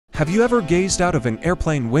Have you ever gazed out of an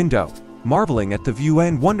airplane window, marveling at the view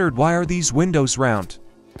and wondered why are these windows round?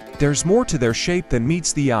 There's more to their shape than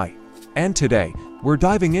meets the eye. And today, we're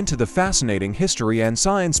diving into the fascinating history and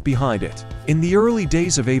science behind it. In the early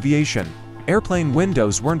days of aviation, airplane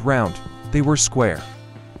windows weren't round, they were square.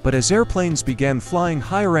 But as airplanes began flying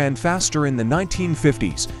higher and faster in the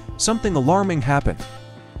 1950s, something alarming happened.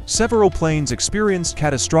 Several planes experienced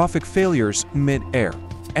catastrophic failures in mid-air,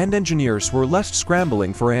 and engineers were left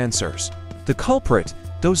scrambling for answers. The culprit,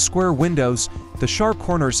 those square windows, the sharp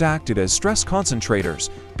corners acted as stress concentrators,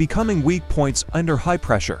 becoming weak points under high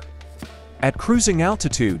pressure. At cruising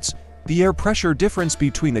altitudes, the air pressure difference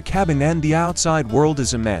between the cabin and the outside world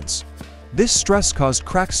is immense. This stress caused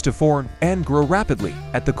cracks to form and grow rapidly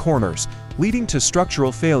at the corners, leading to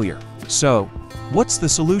structural failure. So, what's the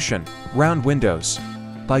solution? Round windows.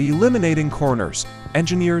 By eliminating corners,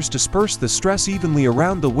 engineers dispersed the stress evenly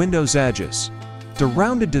around the window's edges. The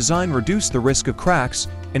rounded design reduced the risk of cracks,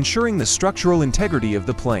 ensuring the structural integrity of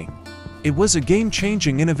the plane. It was a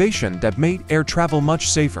game-changing innovation that made air travel much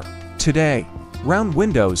safer. Today, round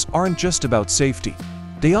windows aren't just about safety.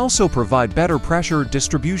 They also provide better pressure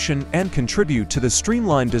distribution and contribute to the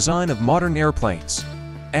streamlined design of modern airplanes.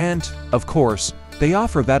 And, of course, they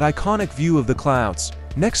offer that iconic view of the clouds.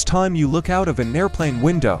 Next time you look out of an airplane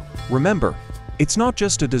window, remember, it's not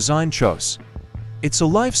just a design choice. It's a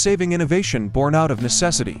life-saving innovation born out of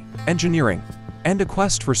necessity, engineering, and a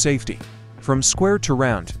quest for safety. From square to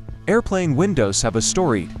round, airplane windows have a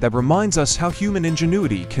story that reminds us how human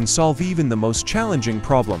ingenuity can solve even the most challenging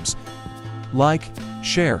problems. Like,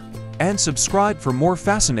 share, and subscribe for more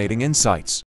fascinating insights.